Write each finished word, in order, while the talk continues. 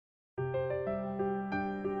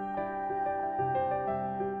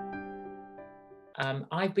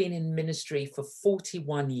I've been in ministry for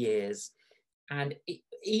 41 years. And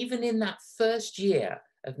even in that first year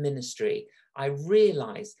of ministry, I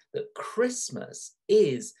realized that Christmas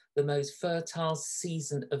is the most fertile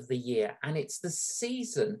season of the year. And it's the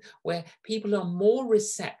season where people are more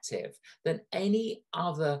receptive than any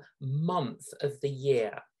other month of the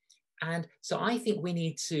year. And so I think we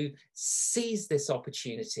need to seize this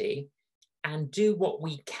opportunity and do what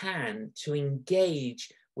we can to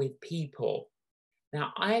engage with people.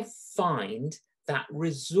 Now, I find that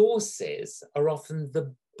resources are often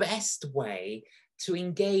the best way to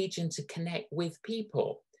engage and to connect with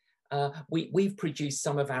people. We've produced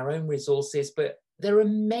some of our own resources, but there are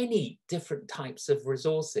many different types of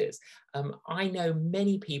resources. I know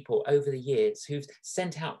many people over the years who've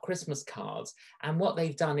sent out Christmas cards, and what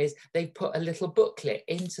they've done is they've put a little booklet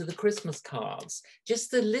into the Christmas cards,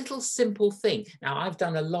 just a little simple thing. Now, I've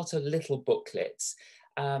done a lot of little booklets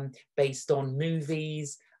based on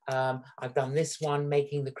movies. I've done this one,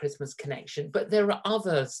 Making the Christmas Connection, but there are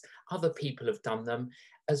other people have done them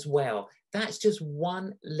as well. That's just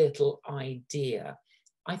one little idea.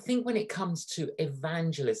 I think when it comes to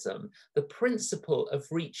evangelism, the principle of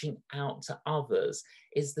reaching out to others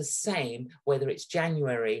is the same, whether it's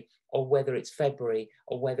January or whether it's February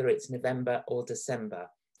or whether it's November or December.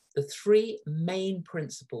 The three main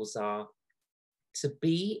principles are to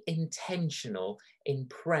be intentional in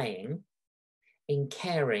praying, in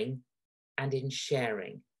caring, and in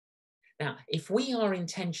sharing. Now, if we are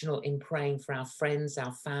intentional in praying for our friends,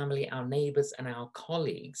 our family, our neighbors, and our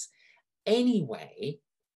colleagues, anyway,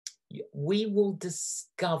 we will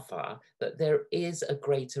discover that there is a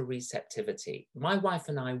greater receptivity. My wife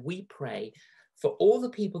and I, we pray for all the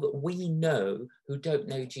people that we know who don't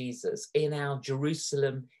know Jesus in our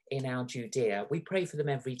Jerusalem, in our Judea. We pray for them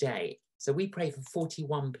every day. So we pray for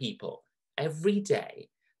 41 people every day,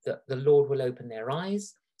 that the Lord will open their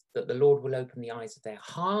eyes, that the Lord will open the eyes of their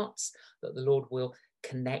hearts, that the Lord will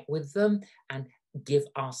connect with them and give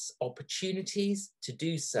us opportunities to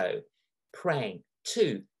do so. Praying.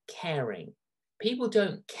 2, caring. People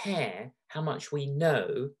don't care how much we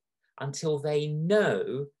know until they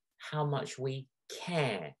know how much we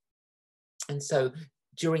care. And so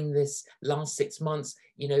during this last 6 months,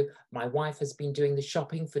 you know, my wife has been doing the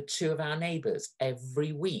shopping for 2 of our neighbors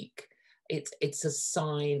every week. It's a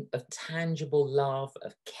sign of tangible love,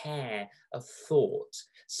 of care, of thought,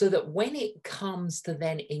 so that when it comes to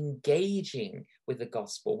then engaging with the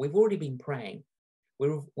gospel, we've already been praying,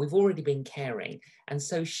 we've already been caring, and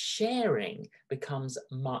so sharing becomes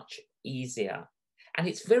much easier. And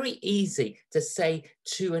it's very easy to say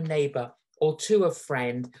to a neighbor or to a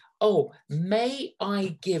friend, oh, may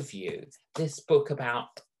I give you this book about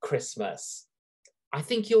Christmas? I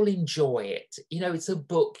think you'll enjoy it. You know, it's a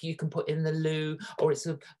book you can put in the loo, or it's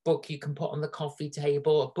a book you can put on the coffee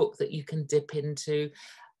table, a book that you can dip into.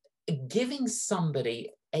 Giving somebody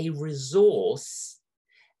a resource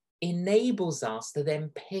enables us to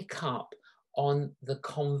then pick up on the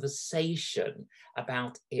conversation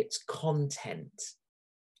about its content.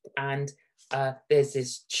 And there's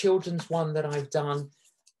this children's one that I've done,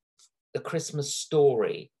 The Christmas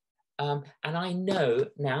Story. And I know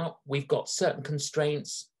now we've got certain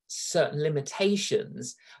constraints, certain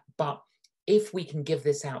limitations, but if we can give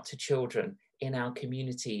this out to children in our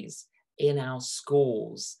communities, in our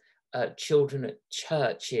schools, children at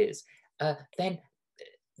churches, then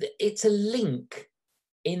it's a link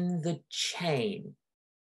in the chain,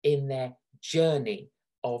 in their journey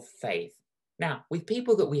of faith. Now, with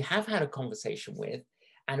people that we have had a conversation with,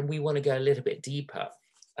 and we want to go a little bit deeper,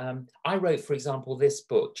 I wrote, for example, this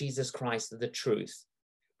book, Jesus Christ, the Truth.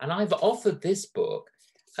 And I've offered this book.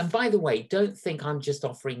 And by the way, don't think I'm just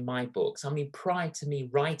offering my books. I mean, prior to me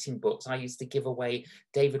writing books, I used to give away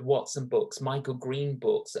David Watson books, Michael Green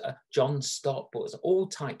books, John Stott books, all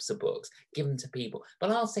types of books given to people. But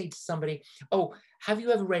I'll say to somebody, oh, have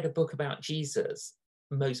you ever read a book about Jesus?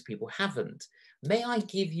 Most people haven't. May I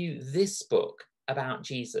give you this book about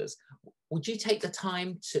Jesus? Would you take the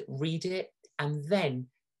time to read it? And then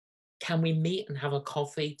can we meet and have a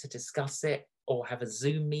coffee to discuss it, or have a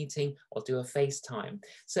Zoom meeting, or do a FaceTime?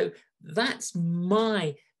 So that's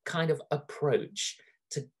my kind of approach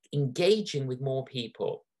to engaging with more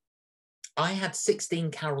people. I had 16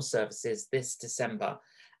 carol services this December,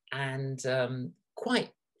 and quite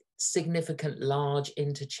significant, large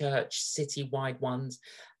interchurch, citywide ones,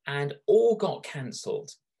 and all got cancelled.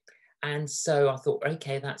 And so I thought,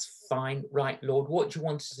 okay, that's fine. Right, Lord, what do you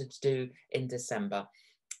want us to do in December?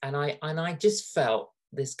 And I just felt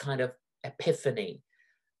this kind of epiphany.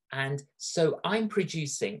 And so I'm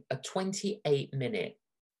producing a 28-minute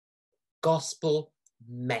gospel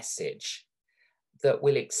message that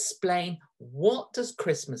will explain, what does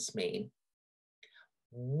Christmas mean?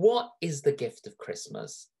 What is the gift of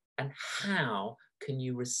Christmas? And how can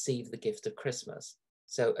you receive the gift of Christmas?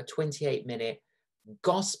 So a 28-minute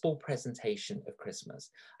gospel presentation of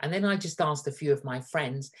Christmas. And then I just asked a few of my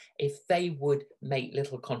friends if they would make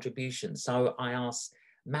little contributions. So I asked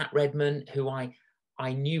Matt Redman, who I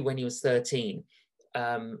knew when he was 13,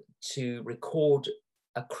 to record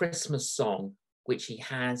a Christmas song, which he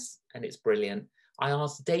has, and it's brilliant. I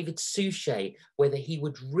asked David Suchet whether he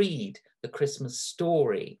would read the Christmas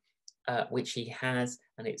story, which he has,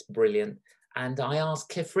 and it's brilliant. And I asked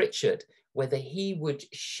Cliff Richard whether he would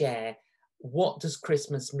share what does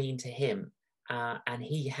Christmas mean to him, and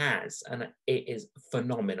he has, and it is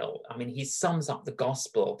phenomenal. I mean, he sums up the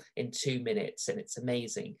gospel in 2 minutes, and it's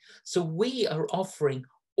amazing. So we are offering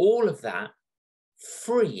all of that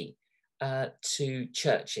free to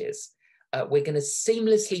churches. We're going to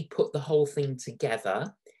seamlessly put the whole thing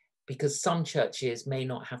together, because some churches may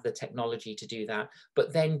not have the technology to do that,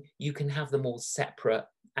 but then you can have them all separate,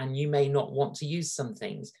 and you may not want to use some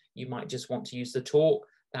things. You might just want to use the talk.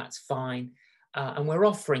 That's fine. And we're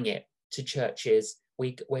offering it to churches.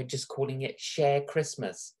 We're just calling it Share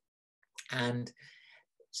Christmas. And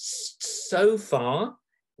so far,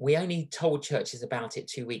 we only told churches about it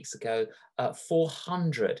 2 weeks ago.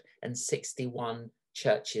 461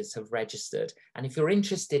 churches have registered. And if you're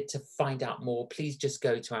interested to find out more, please just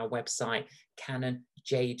go to our website,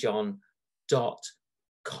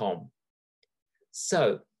 canonjjohn.com.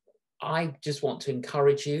 So I just want to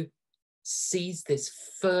encourage you, seize this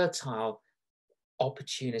fertile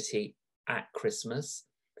opportunity at Christmas.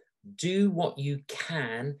 Do what you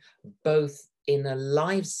can, both in a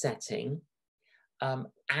live setting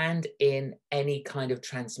and in any kind of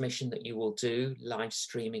transmission that you will do, live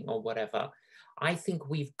streaming or whatever. I think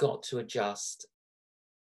we've got to adjust.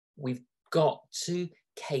 We've got to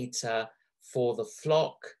cater for the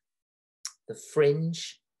flock, the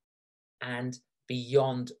fringe, and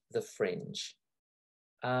beyond the fringe.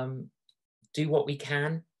 Do what we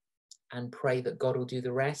can and pray that God will do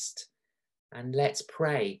the rest. And let's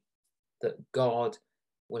pray that God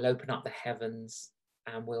will open up the heavens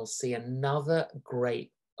and we'll see another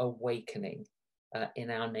great awakening in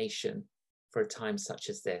our nation for a time such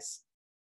as this.